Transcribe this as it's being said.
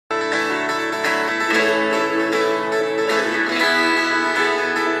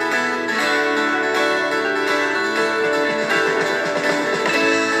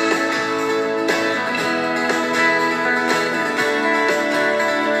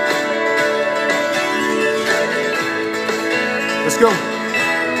Let's go.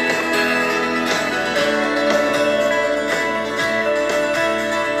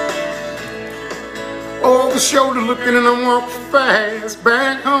 Over the shoulder looking and I'm walking fast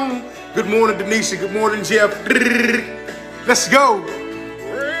back home. Good morning, Denisha. Good morning, Jeff. Let's go.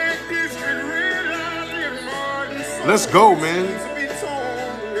 Let's go, man.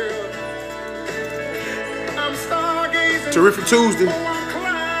 Terrific Tuesday.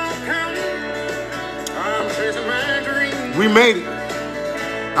 We made it.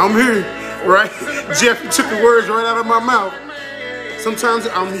 I'm here, right? Jeff, you took the words right out of my mouth. Sometimes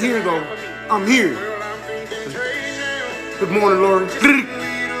I'm here, though. I'm here. Good morning, Lord.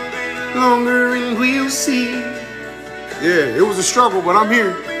 Longer and we'll see. Yeah, it was a struggle, but I'm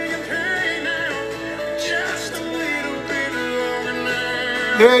here.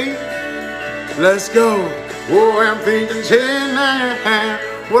 Hey, let's go. Boy, I'm thinking 10 now.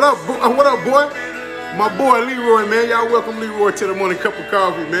 What up, boy? My boy Leroy, man. Y'all welcome Leroy to the morning cup of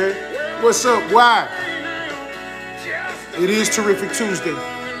coffee, man. What's up? Why? It is Terrific Tuesday.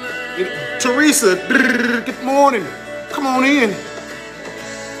 Teresa, good morning. Come on in.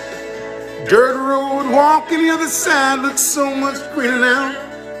 Dirt road, walking the other side looks so much greener now.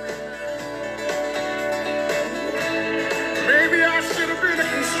 Maybe I should have been a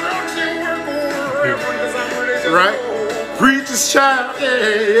construction worker, because I'm ready to right? Preacher's child,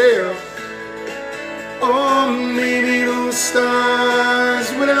 yeah. Oh, maybe those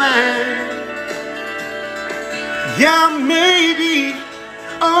stars will align. Yeah, maybe.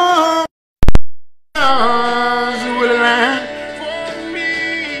 Oh, stars will align for me.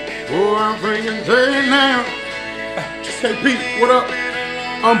 Oh, I'm thinking today now. Hey, Pete, what up?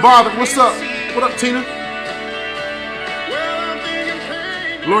 Unbothered, what's up? What up, Tina?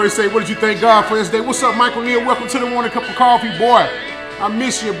 Lori say, what did you thank God for yesterday? What's up, Michael Neal? Welcome to the morning cup of coffee, boy. I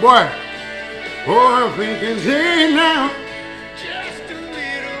miss you, boy. Oh, I'm thinking, hey now.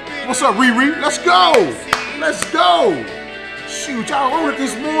 What's up, Riri? Let's go. Let's go. Shoot, y'all on it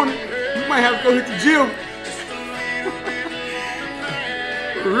this morning. You might have to go hit the gym.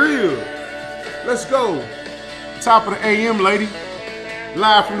 For real. Let's go. Top of the AM, lady.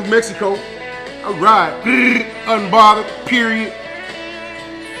 Live from New Mexico. All right. Unbothered, period.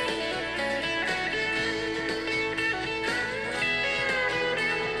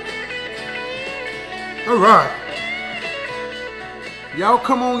 All right. Y'all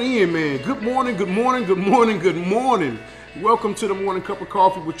come on in, man. Good morning, good morning, good morning, good morning. Welcome to the morning cup of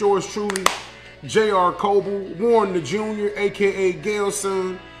coffee with yours truly, J.R. Coble, Warren the Jr., a.k.a. Gail's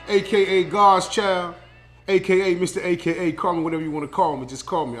son, a.k.a. God's child, a.k.a. Mr. a.k.a. Call me whatever you want to call me. Just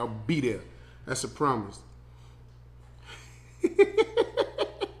call me. I'll be there. That's a promise.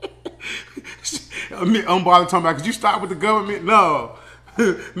 I'm bothered talking about, could you stop with the government? No.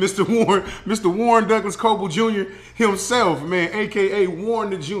 Mr. Warren Douglas Coble Jr. himself, man, a.k.a. Warren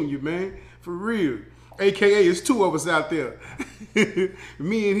the Jr., man, for real. A.k.a. it's two of us out there.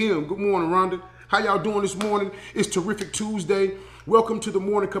 Me and him. Good morning, Rhonda. How y'all doing this morning? It's Terrific Tuesday. Welcome to the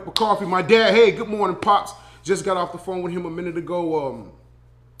morning cup of coffee. My dad, hey, good morning, Pops. Just got off the phone with him a minute ago.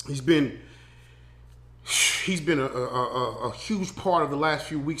 He's been a huge part of the last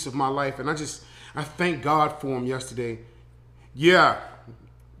few weeks of my life, and I thank God for him yesterday. Yeah.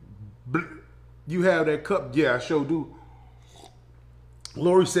 You have that cup? Yeah, I sure do.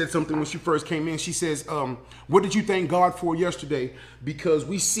 Lori said something when she first came in. She says, what did you thank God for yesterday? Because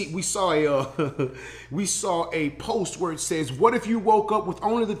we saw a post where it says, what if you woke up with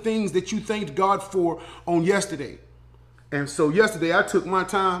only the things that you thanked God for on yesterday? And so yesterday I took my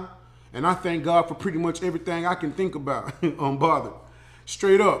time and I thank God for pretty much everything I can think about. Unbothered.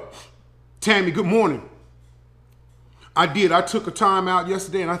 Straight up. Tammy, good morning. I did. I took a time out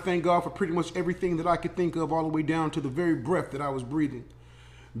yesterday and I thank God for pretty much everything that I could think of, all the way down to the very breath that I was breathing.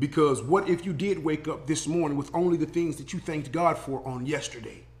 Because what if you did wake up this morning with only the things that you thanked God for on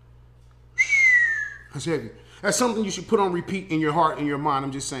yesterday? That's heavy. That's something you should put on repeat in your heart and your mind.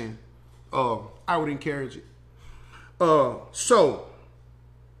 I'm just saying. I would encourage it. So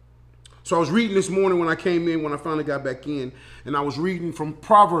I was reading this morning when I came in, when I finally got back in, and I was reading from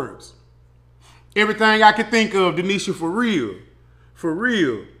Proverbs. Everything I could think of, Denisha, for real. For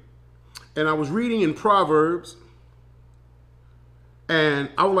real. And I was reading in Proverbs, and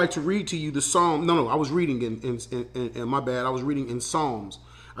I would like to read to you the Psalm. No, I was reading in my bad. I was reading in Psalms.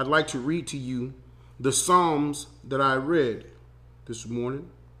 I'd like to read to you the Psalms that I read this morning.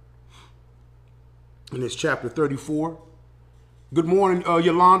 And it's chapter 34. Good morning,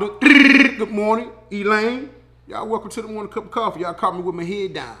 Yolanda. Good morning, Elaine. Y'all welcome to the morning cup of coffee. Y'all caught me with my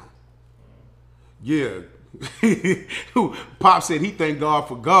head down. Yeah. Pop said he thanked God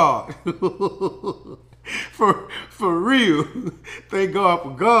for God. for real. Thank God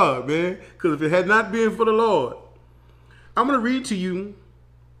for God, man. Because if it had not been for the Lord, I'm going to read to you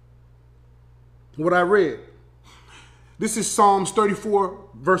what I read. This is Psalms 34,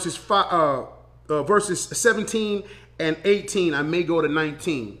 verses 17 and 18. I may go to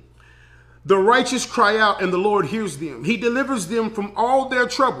 19. The righteous cry out, and the Lord hears them. He delivers them from all their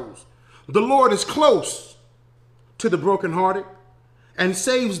troubles. The Lord is close to the brokenhearted and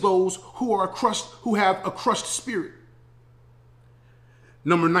saves those who are crushed, who have a crushed spirit.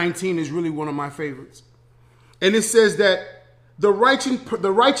 Number 19 is really one of my favorites. And it says that the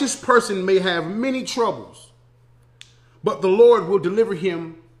righteous person may have many troubles, but the Lord will deliver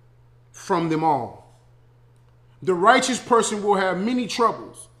him from them all. The righteous person will have many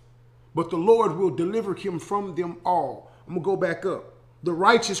troubles, but the Lord will deliver him from them all. I'm going to go back up. The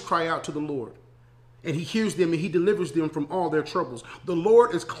righteous cry out to the Lord, and he hears them, and he delivers them from all their troubles. The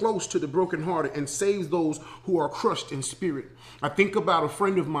Lord is close to the brokenhearted and saves those who are crushed in spirit. I think about a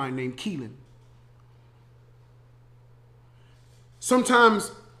friend of mine named Keelan.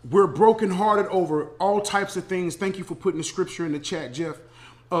 Sometimes we're brokenhearted over all types of things. Thank you for putting the scripture in the chat, Jeff.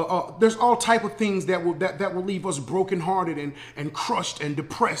 There's all type of things that will leave us brokenhearted and crushed and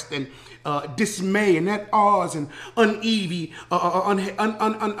depressed and dismay and at odds and uneasy,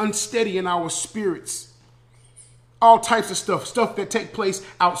 unsteady in our spirits. All types of stuff that take place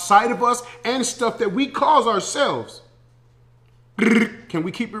outside of us and stuff that we cause ourselves. Can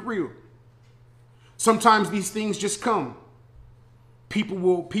we keep it real? Sometimes these things just come. People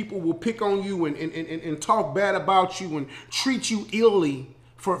will pick on you and talk bad about you and treat you illy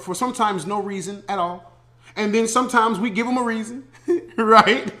for sometimes no reason at all. And then sometimes we give them a reason,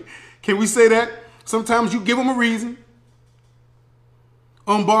 right? Can we say that? Sometimes you give them a reason.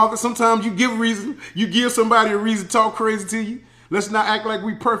 Unbothered. Sometimes you give a reason. You give somebody a reason to talk crazy to you. Let's not act like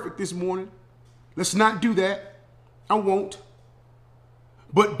we perfect this morning. Let's not do that. I won't.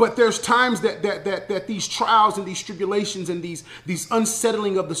 But there's times that these trials and these tribulations and these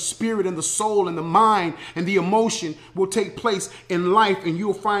unsettling of the spirit and the soul and the mind and the emotion will take place in life, and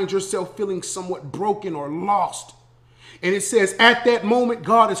you'll find yourself feeling somewhat broken or lost. And it says at that moment,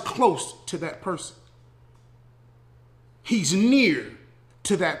 God is close to that person. He's near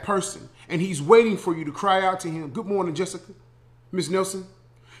to that person, and he's waiting for you to cry out to him. Good morning, Jessica. Miss Nelson.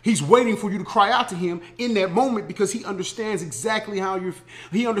 He's waiting for you to cry out to him in that moment because he understands exactly how you're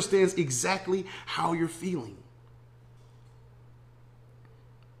feeling.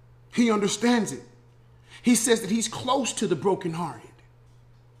 He understands it. He says that he's close to the brokenhearted.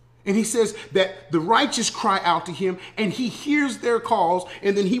 And he says that the righteous cry out to him and he hears their calls,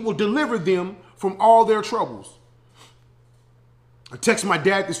 and then he will deliver them from all their troubles. I texted my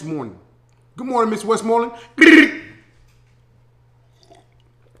dad this morning. Good morning, Miss Westmoreland.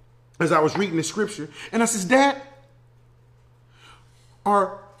 As I was reading the scripture, and I says, Dad,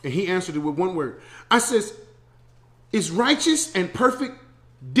 and he answered it with one word. I says, is righteous and perfect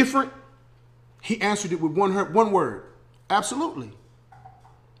different? He answered it with one word. Absolutely.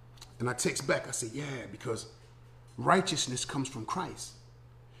 And I text back, I said, yeah, because righteousness comes from Christ.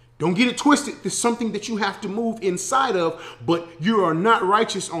 Don't get it twisted. There's something that you have to move inside of, but you are not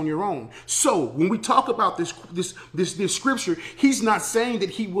righteous on your own. So when we talk about this scripture, he's not saying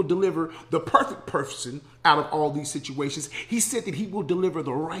that he will deliver the perfect person out of all these situations. He said that he will deliver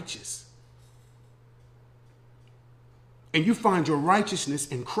the righteous. And you find your righteousness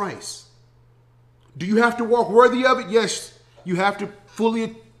in Christ. Do you have to walk worthy of it? Yes, you have to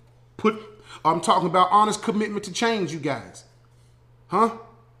fully I'm talking about honest commitment to change, you guys. Huh?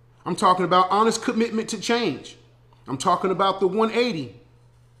 I'm talking about honest commitment to change. I'm talking about the 180.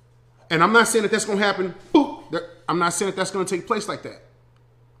 And I'm not saying that that's going to happen. I'm not saying that that's going to take place like that.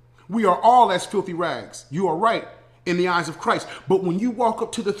 We are all as filthy rags. You are right in the eyes of Christ. But when you walk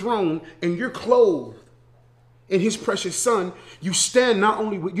up to the throne and you're clothed in his precious son, you stand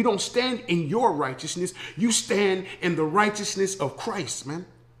you don't stand in your righteousness. You stand in the righteousness of Christ, man.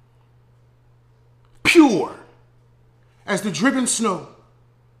 Pure as the driven snow.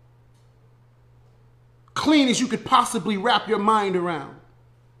 Clean as you could possibly wrap your mind around.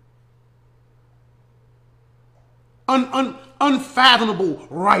 Unfathomable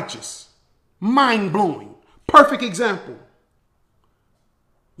righteous. Mind-blowing. Perfect example.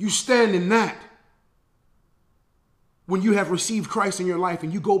 You stand in that when you have received Christ in your life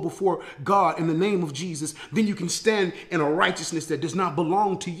and you go before God in the name of Jesus, then you can stand in a righteousness that does not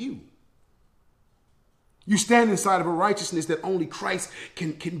belong to you. You stand inside of a righteousness that only Christ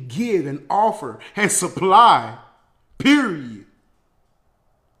can give and offer and supply, period.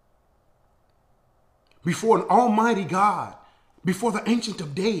 Before an almighty God, before the Ancient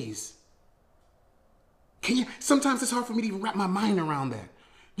of Days. Sometimes it's hard for me to even wrap my mind around that.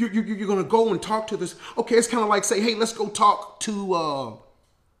 You're going to go and talk to this. Okay, it's kind of like say, hey, let's go talk to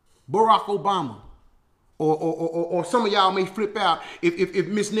Barack Obama. Or some of y'all may flip out if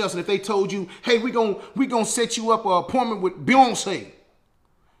Miss Nelson, if they told you, hey, we gonna set you up an appointment with Beyonce,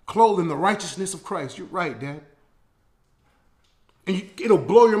 clothed in the righteousness of Christ. You're right, Dad. And it'll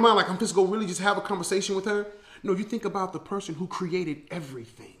blow your mind, like I'm just going to really just have a conversation with her. No, you think about the person who created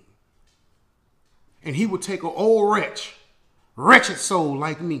everything. And he would take an old wretched soul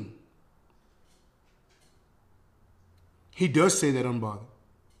like me. He does say that unbothered.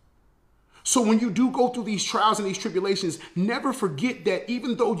 So when you do go through these trials and these tribulations, never forget that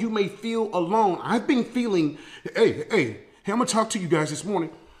even though you may feel alone, I've been feeling, hey, I'm going to talk to you guys this morning.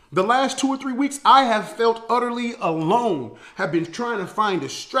 The last 2 or 3 weeks, I have felt utterly alone. Have been trying to find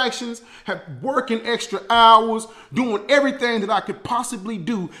distractions, have working extra hours, doing everything that I could possibly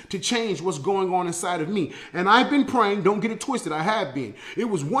do to change what's going on inside of me. And I've been praying, don't get it twisted, I have been. It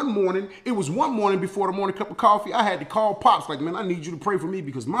was one morning before the morning cup of coffee, I had to call Pops, like, man, I need you to pray for me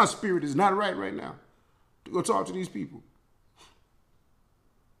because my spirit is not right now to go talk to these people.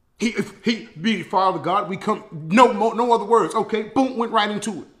 He be Father God, we come, no other words. Okay, boom, went right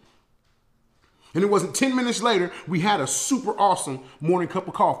into it. And it wasn't 10 minutes later, we had a super awesome morning cup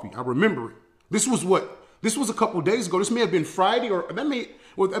of coffee. I remember it. This was a couple of days ago. This may have been Friday or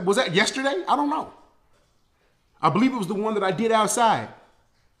was that yesterday? I don't know. I believe it was the one that I did outside.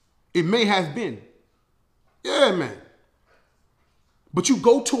 It may have been. Yeah, man. But you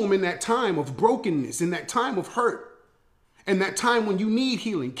go to him in that time of brokenness, in that time of hurt, and that time when you need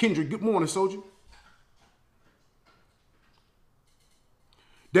healing. Kendra, good morning, soldier.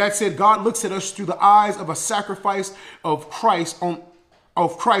 Dad said God looks at us through the eyes of a sacrifice of Christ on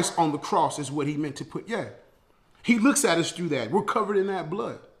the cross is what he meant to put. Yeah. He looks at us through that. We're covered in that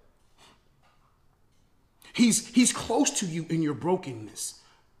blood. He's close to you in your brokenness.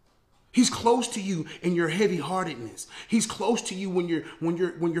 He's close to you in your heavy-heartedness. He's close to you when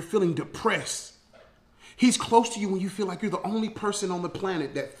you're feeling depressed. He's close to you when you feel like you're the only person on the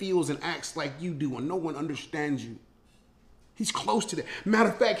planet that feels and acts like you do and no one understands you. He's close to that. Matter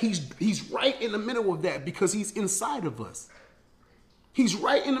of fact, he's right in the middle of that because he's inside of us. He's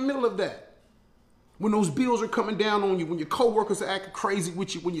right in the middle of that. When those bills are coming down on you, when your coworkers are acting crazy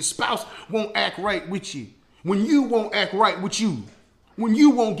with you, when your spouse won't act right with you, when you won't act right with you, when you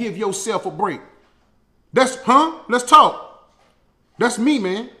won't give yourself a break. Let's talk. That's me,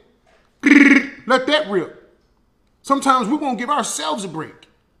 man. Let that rip. Sometimes we won't give ourselves a break.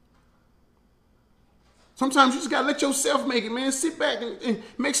 Sometimes you just got to let yourself make it, man. Sit back and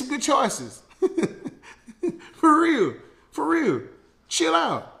make some good choices. For real. For real. Chill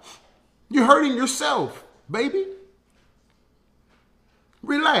out. You're hurting yourself, baby.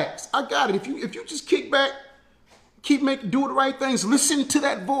 Relax. I got it. If you just kick back, do the right things. Listen to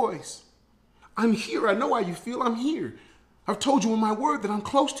that voice. I'm here. I know how you feel. I'm here. I've told you in my word that I'm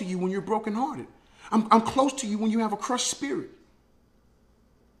close to you when you're brokenhearted. I'm close to you when you have a crushed spirit.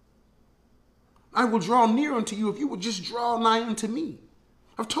 I will draw near unto you if you would just draw nigh unto me.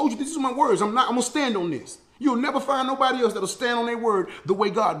 I've told you this is my words. I'm going to stand on this. You'll never find nobody else that'll stand on their word the way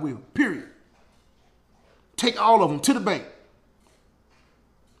God will. Period. Take all of them to the bank.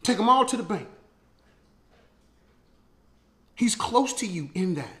 Take them all to the bank. He's close to you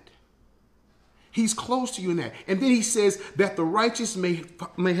in that. He's close to you in that. And then he says that the righteous may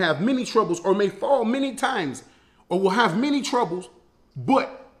have many troubles or may fall many times or will have many troubles,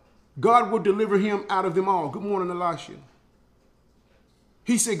 but God will deliver him out of them all. Good morning, Elisha.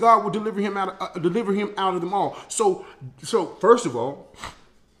 He said God will deliver him out of them all. So first of all,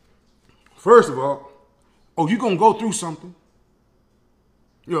 oh, you're going to go through something.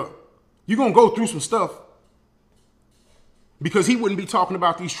 Yeah. You're going to go through some stuff. Because he wouldn't be talking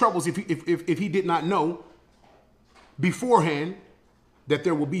about these troubles if he did not know beforehand that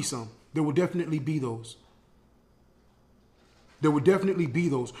there will be some. There will definitely be those. There will definitely be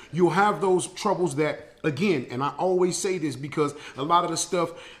those. You'll have those troubles that, again, and I always say this because a lot of the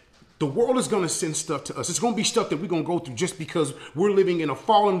stuff, the world is going to send stuff to us. It's going to be stuff that we're going to go through just because we're living in a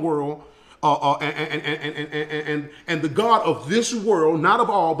fallen world. And the God of this world, not of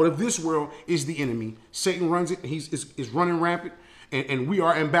all, but of this world, is the enemy. Satan runs it. He's running rampant. And we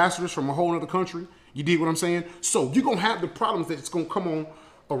are ambassadors from a whole other country. You dig what I'm saying? So you're going to have the problems that it's going to come on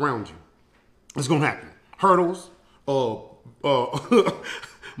around you. It's going to happen. Hurdles,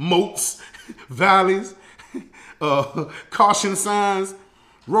 moats, valleys, caution signs,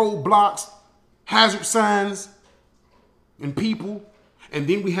 roadblocks, hazard signs, and people. And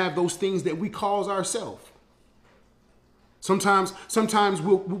then we have those things that we cause ourselves. Sometimes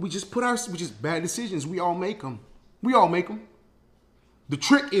we just we just bad decisions. We all make them. We all make them. The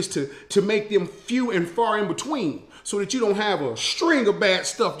trick is to make them few and far in between so that you don't have a string of bad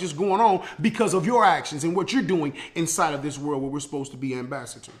stuff just going on because of your actions and what you're doing inside of this world where we're supposed to be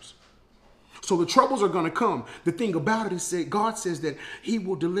ambassadors. So the troubles are going to come. The thing about it is that God says that he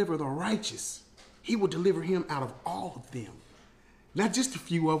will deliver the righteous. He will deliver him out of all of them. Not just a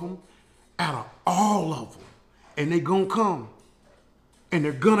few of them, out of all of them. And they're going to come. And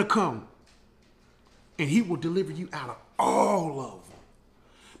they're going to come. And he will deliver you out of all of them.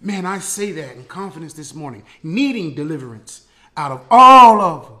 Man, I say that in confidence this morning. Needing deliverance out of all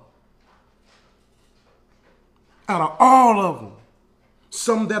of them. Out of all of them.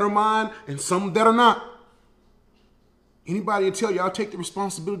 Some that are mine and some that are not. Anybody will tell you, I'll take the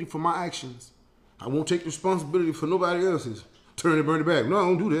responsibility for my actions. I won't take the responsibility for nobody else's. Turn it, burn it back. No, I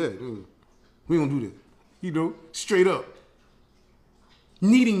don't do that. We don't do that. You know, straight up.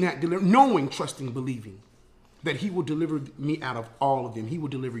 Needing that deliverance, knowing, trusting, believing that he will deliver me out of all of them. He will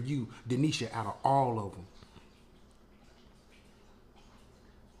deliver you, Denisha, out of all of them.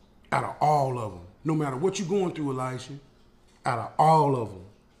 Out of all of them. No matter what you're going through, Elijah, out of all of them.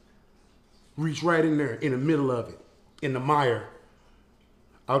 Reach right in there, in the middle of it, in the mire.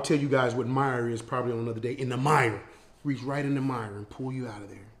 I'll tell you guys what mire is probably on another day. In the mire. Reach right in the mire and pull you out of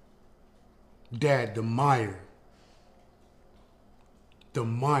there. Dad, the mire. The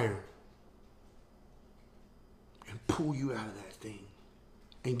mire. And pull you out of that thing.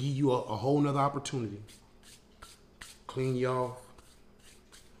 And give you a whole nother opportunity. Clean you off.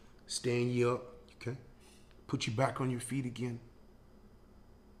 Stand you up. Okay? Put you back on your feet again.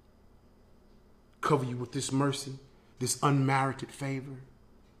 Cover you with this mercy. This unmerited favor.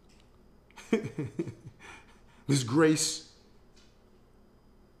 This grace.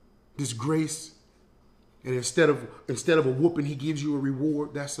 This grace. And instead of a whooping, he gives you a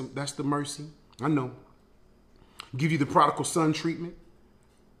reward. That's the mercy. I know. Give you the prodigal son treatment.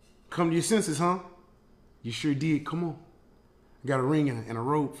 Come to your senses, huh? You sure did. Come on. I got a ring and a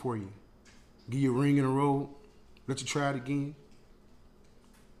robe for you. Give you a ring and a robe. Let you try it again.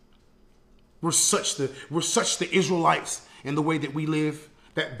 We're such the Israelites in the way that we live.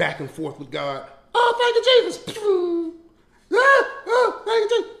 That back and forth with God. Oh, thank you, Jesus. Oh, thank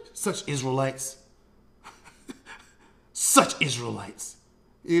you, Jesus. Such Israelites. Such Israelites.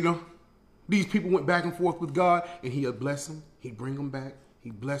 You know, these people went back and forth with God, and he'd bless them. He'd bring them back.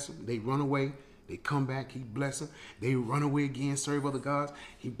 He'd bless them. They'd run away. They'd come back. He'd bless them. They'd run away again, serve other gods.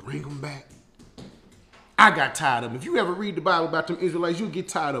 He'd bring them back. I got tired of them. If you ever read the Bible about them Israelites, you'll get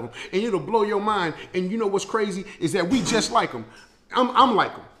tired of them. And it'll blow your mind. And you know what's crazy is that we just like them. I'm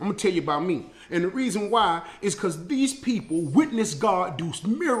like them. I'm going to tell you about me. And the reason why is because these people witness God do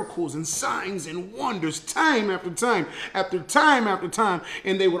miracles and signs and wonders time after time, after time after time.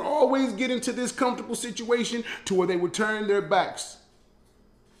 And they would always get into this comfortable situation to where they would turn their backs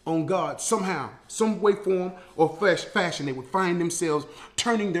on God somehow, some way, form, or fashion. They would find themselves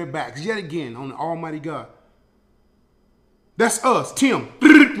turning their backs yet again on the Almighty God. That's us. Tim,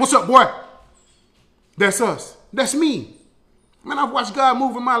 what's up, boy? That's us. That's me. Man, I've watched God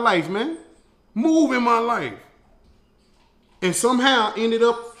move in my life, man. Move in my life. And somehow ended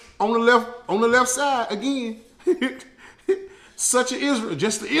up on the left side again. Such an Israel,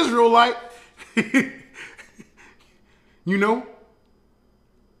 just the Israelite. You know?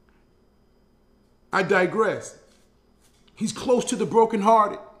 I digress. He's close to the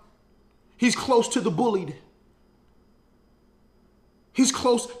brokenhearted. He's close to the bullied. He's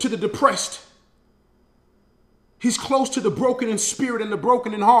close to the depressed. He's close to the broken in spirit and the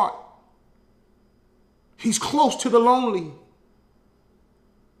broken in heart. He's close to the lonely.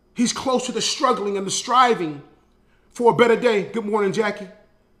 He's close to the struggling and the striving for a better day. Good morning, Jackie.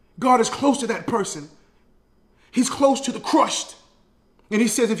 God is close to that person. He's close to the crushed. And he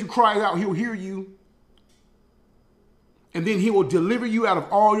says if you cry out, he'll hear you. And then he will deliver you out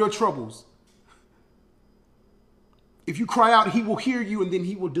of all your troubles. If you cry out, he will hear you, and then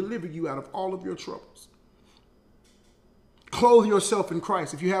he will deliver you out of all of your troubles. Clothe yourself in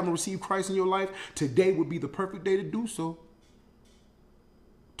Christ. If you haven't received Christ in your life, today would be the perfect day to do so.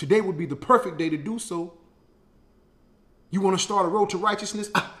 Today would be the perfect day to do so. You want to start a road to righteousness?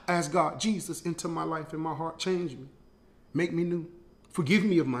 Ask God, Jesus, into my life and my heart. Change me. Make me new. Forgive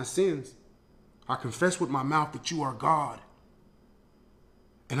me of my sins. I confess with my mouth that you are God.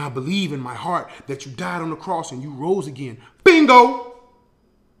 And I believe in my heart that you died on the cross and you rose again. Bingo!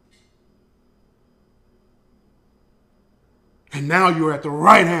 And now you're at the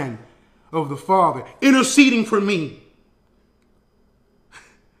right hand of the Father, interceding for me.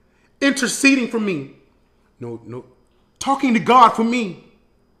 Interceding for me. No, talking to God for me,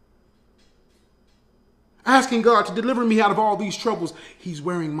 asking God to deliver me out of all these troubles. He's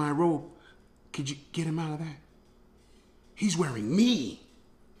wearing my robe. Could you get him out of that? He's wearing me.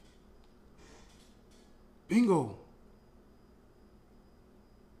 Bingo.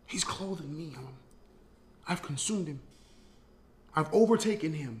 He's clothing me. I've consumed him. I've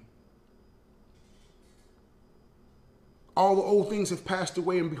overtaken him. All the old things have passed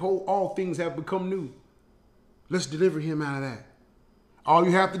away, and behold, all things have become new. Let's deliver him out of that. All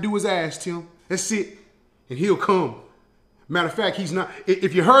you have to do is ask him. That's it. And he'll come. Matter of fact, he's not.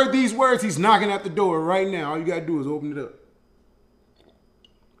 If you heard these words, he's knocking at the door right now. All you got to do is open it up.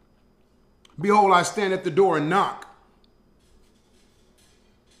 Behold, I stand at the door and knock.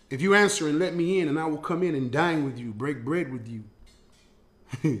 If you answer and let me in, and I will come in and dine with you, break bread with you.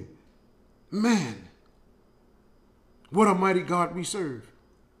 Man, what a mighty God we serve.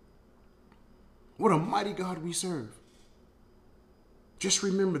 What a mighty God we serve. Just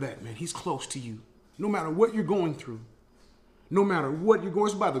remember that, man. He's close to you. No matter what you're going through. No matter what you're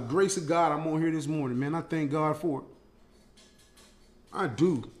going through. It's by the grace of God I'm on here this morning, man. I thank God for it. I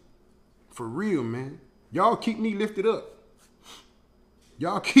do. For real, man. Y'all keep me lifted up.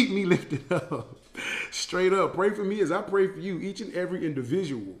 Y'all keep me lifted up. Straight up. Pray for me as I pray for you. Each and every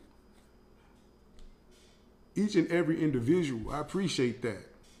individual. Each and every individual. I appreciate that.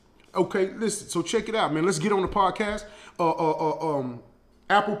 Okay, listen. So check it out, man. Let's get on the podcast.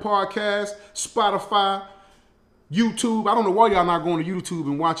 Apple Podcasts, Spotify, YouTube. I don't know why y'all not going to YouTube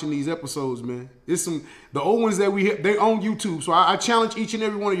and watching these episodes, man. It's the old ones that we have, they own YouTube. So I challenge each and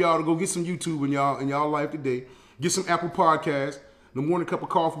every one of y'all to go get some YouTube in y'all life today. Get some Apple Podcasts. The morning cup of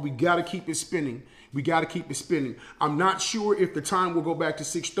coffee. We got to keep it spinning. We got to keep it spinning. I'm not sure if the time will go back to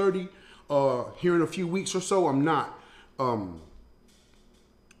 6:30 here in a few weeks or so. I'm not.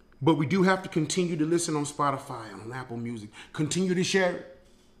 But we do have to continue to listen on Spotify and on Apple Music. Continue to share it.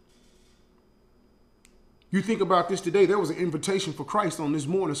 You think about this today. There was an invitation for Christ on this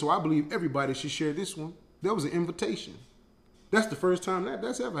morning, so I believe everybody should share this one. There was an invitation. That's the first time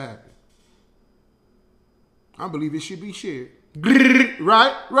that's ever happened. I believe it should be shared.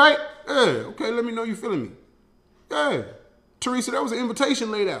 Right? Yeah. Okay, let me know you feeling me. Yeah. Teresa, there was an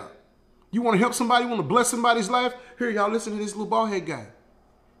invitation laid out. You want to help somebody, want to bless somebody's life? Here, y'all listen to this little bald head guy.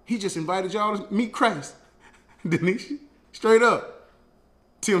 He just invited y'all to meet Christ. Denisha, straight up.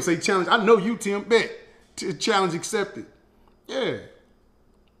 Tim say challenge. I know you, Tim. Bet. Challenge accepted. Yeah.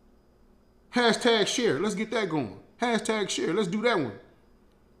 Hashtag share. Let's get that going. Hashtag share. Let's do that one.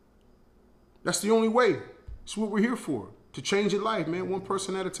 That's the only way. That's what we're here for. To change your life, man. One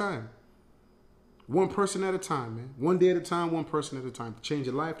person at a time. One person at a time, man. One day at a time, one person at a time. To change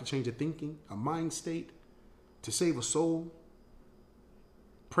your life, to change your thinking, a mind state, to save a soul.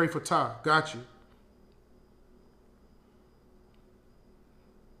 Pray for Ty. Got you.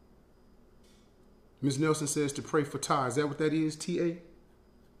 Ms. Nelson says to pray for Ty. Is that what that is, T.A.?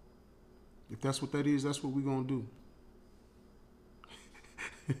 If that's what that is, that's what we're going to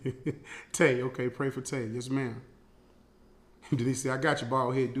do. Tay, okay, pray for Tay. Yes, ma'am. Did he say, I got you,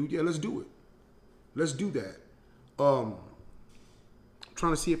 bald head, dude? Yeah, let's do it. Let's do that.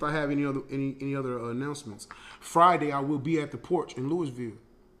 Trying to see if I have any other announcements. Friday, I will be at the porch in Louisville.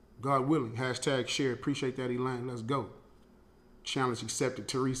 God willing. Hashtag share. Appreciate that, Elaine. Let's go. Challenge accepted,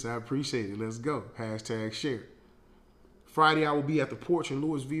 Teresa. I appreciate it. Let's go. Hashtag share. Friday, I will be at the porch in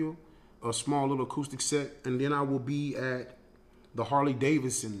Louisville. A small little acoustic set. And then I will be at the Harley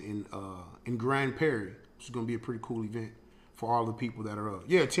Davidson in Grand Prairie. It's going to be a pretty cool event for all the people that are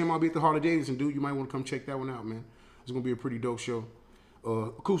yeah, Tim, I'll be at the Harley Davidson, dude. You might want to come check that one out, man. It's going to be a pretty dope show.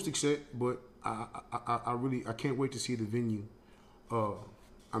 Acoustic set, but I can't wait to see the venue.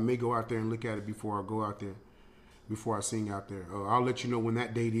 I may go out there and look at it before I go out there, before I sing out there. I'll let you know when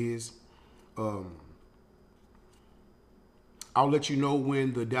that date is. I'll let you know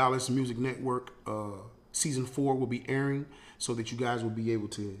when the Dallas Music Network season 4 will be airing, so that you guys will be able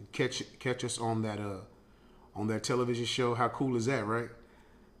to catch us on that television show. How cool is that, right?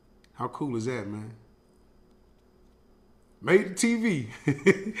 How cool is that, man? Made the TV.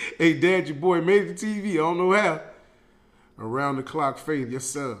 Hey, Dad, your boy made the TV. I don't know how. Around the clock faith, yes,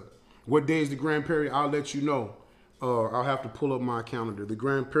 sir. What day is the Grand Prairie? I'll let you know. I'll have to pull up my calendar. The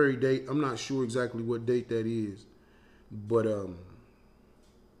Grand Prairie date, I'm not sure exactly what date that is. But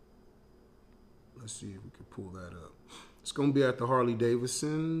let's see if we can pull that up. It's going to be at the Harley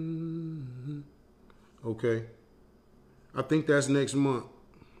Davidson. Okay. I think that's next month.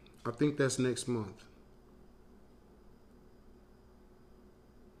 I think that's next month.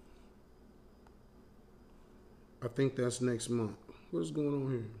 I think that's next month. What's going on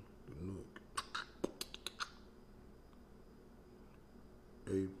here? Look.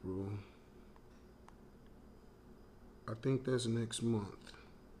 April. I think that's next month.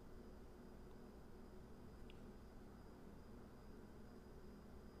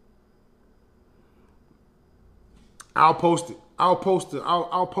 I'll post it. I'll post the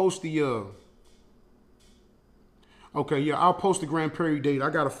okay, yeah, I'll post the Grand Prairie date. I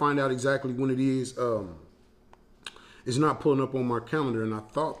gotta find out exactly when it is. It's not pulling up on my calendar, and I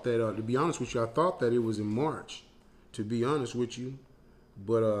thought that to be honest with you, I thought that it was in March, to be honest with you.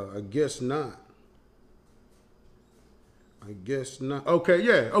 But I guess not. I guess not. Okay,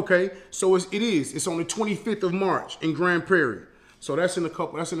 yeah, okay. So it is. It's on the 25th of March in Grand Prairie. So that's in a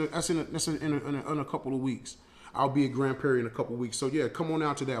couple. That's in a couple of weeks. I'll be at Grand Prairie in a couple of weeks. So yeah, come on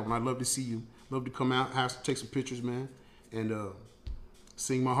out to that one. I'd love to see you. Love to come out, take some pictures, man, and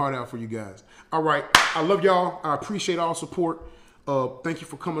sing my heart out for you guys. All right, I love y'all. I appreciate all support. Thank you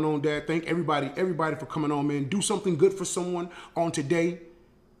for coming on, Dad. Thank everybody for coming on, man. Do something good for someone on today.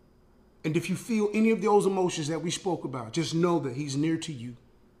 And if you feel any of those emotions that we spoke about, just know that he's near to you.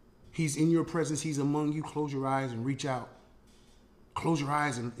 He's in your presence. He's among you. Close your eyes and reach out. Close your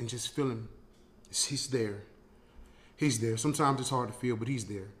eyes and just feel him. He's there. He's there. Sometimes it's hard to feel, but he's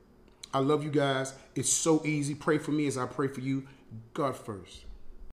there. I love you guys. It's so easy. Pray for me as I pray for you. God first.